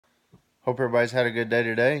Hope everybody's had a good day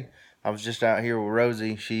today. I was just out here with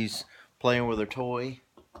Rosie. She's playing with her toy.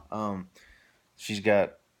 Um, she's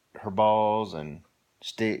got her balls and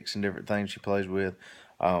sticks and different things she plays with.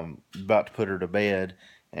 About to put her to bed,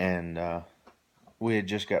 and we had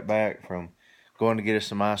just got back from going to get us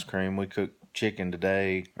some ice cream. We cooked chicken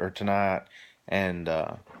today or tonight, and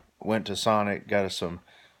went to Sonic, got us some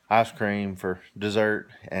ice cream for dessert,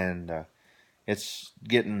 and it's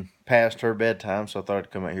getting past her bedtime, so I thought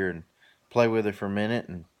I'd come out here and play with her for a minute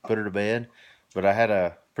and put her to bed. But I had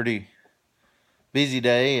a pretty busy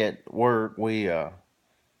day at work.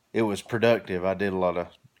 It was productive. I did a lot of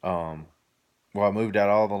I moved out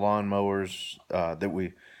all the lawn mowers that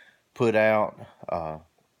we put out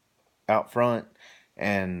front,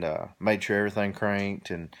 and made sure everything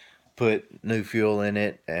cranked and put new fuel in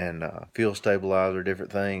it and fuel stabilizer,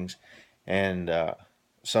 different things, and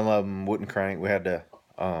some of them wouldn't crank. We had to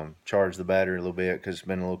charge the battery a little bit because it's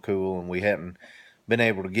been a little cool, and we hadn't been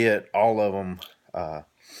able to get all of them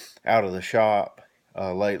out of the shop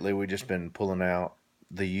lately. We just been pulling out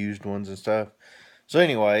the used ones and stuff. So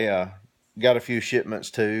anyway, got a few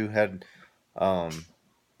shipments too. Had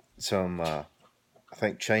some I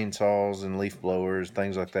think chainsaws and leaf blowers,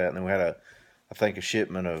 things like that. And then we had I think a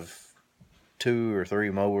shipment of 2 or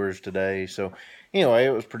 3 mowers today. So anyway,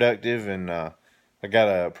 it was productive, and I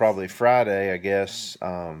got probably Friday, I guess.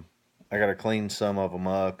 I got to clean some of them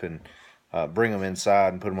up and bring them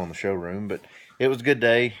inside and put them on the showroom. But it was a good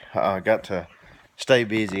day. Got to stay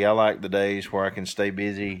busy. I like the days where I can stay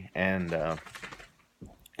busy and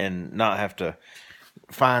not have to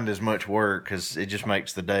find as much work, because it just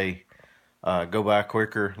makes the day go by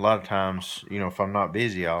quicker. A lot of times, if I'm not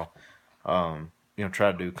busy, I'll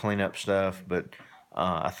try to do cleanup stuff. But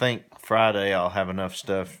I think Friday I'll have enough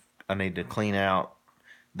stuff. I need to clean out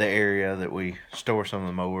the area that we store some of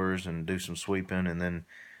the mowers and do some sweeping. And then,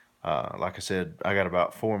 like I said, I got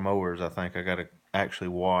about 4 mowers I think I got to actually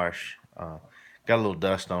wash. Got a little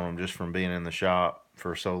dust on them just from being in the shop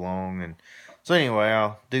for so long. And so anyway,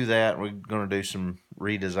 I'll do that. We're going to do some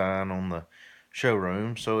redesign on the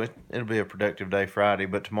showroom. So it'll be a productive day Friday.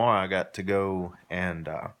 But tomorrow I got to go and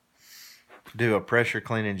do a pressure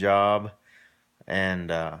cleaning job. And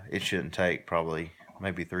it shouldn't take probably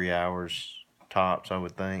maybe 3 hours tops, I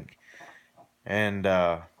would think. And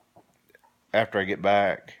after I get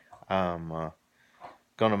back, I'm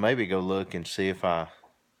gonna maybe go look and see if I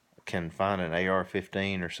can find an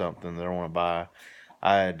AR-15 or something that I want to buy.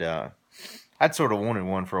 I'd sort of wanted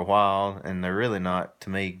one for a while, and they're really not, to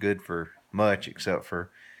me, good for much, except for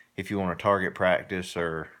if you want to target practice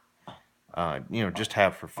or just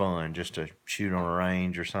have for fun, just to shoot on a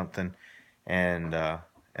range or something. And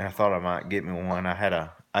I thought I might get me one. I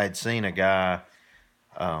had seen a guy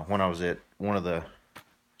when I was at one of the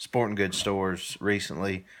sporting goods stores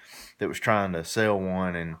recently that was trying to sell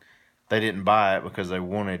one, and they didn't buy it because they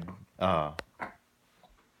wanted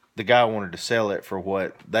the guy wanted to sell it for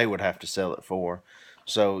what they would have to sell it for.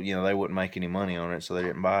 So they wouldn't make any money on it, so they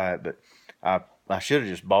didn't buy it. But I should have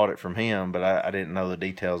just bought it from him, but I didn't know the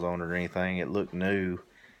details on it or anything. It looked new.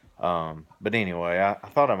 But anyway, I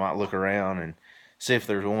thought I might look around and see if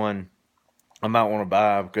there's one I might want to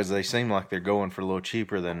buy, because they seem like they're going for a little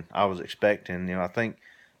cheaper than I was expecting. I think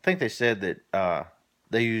they said that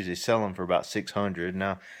they usually sell them for about $600.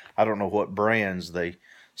 Now, I don't know what brands they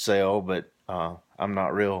sell, but I'm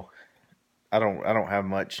not real. I don't have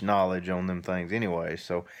much knowledge on them things anyway,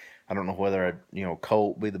 so I don't know whether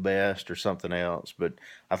Colt be the best or something else. But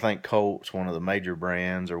I think Colt's one of the major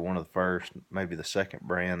brands, or one of the first, maybe the second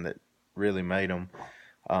brand that really made them.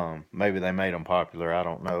 Maybe they made them popular. I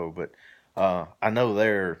don't know, but I know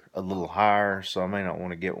they're a little higher, so I may not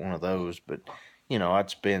want to get one of those. But I'd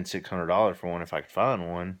spend $600 for one if I could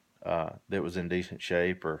find one that was in decent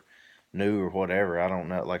shape or new or whatever. I don't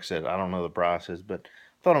know. Like I said, I don't know the prices, but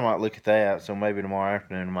thought I might look at that. So maybe tomorrow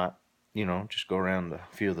afternoon I might, just go around a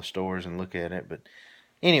few of the stores and look at it. But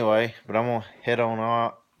anyway, I'm gonna head on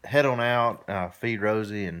out, feed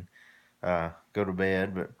Rosie, and go to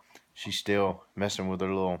bed. But she's still messing with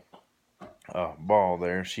her little ball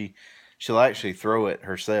there. She'll actually throw it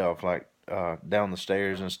herself, like down the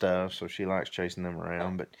stairs and stuff. So she likes chasing them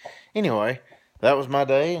around. But anyway, that was my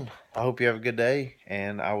day, and I hope you have a good day.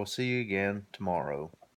 And I will see you again tomorrow.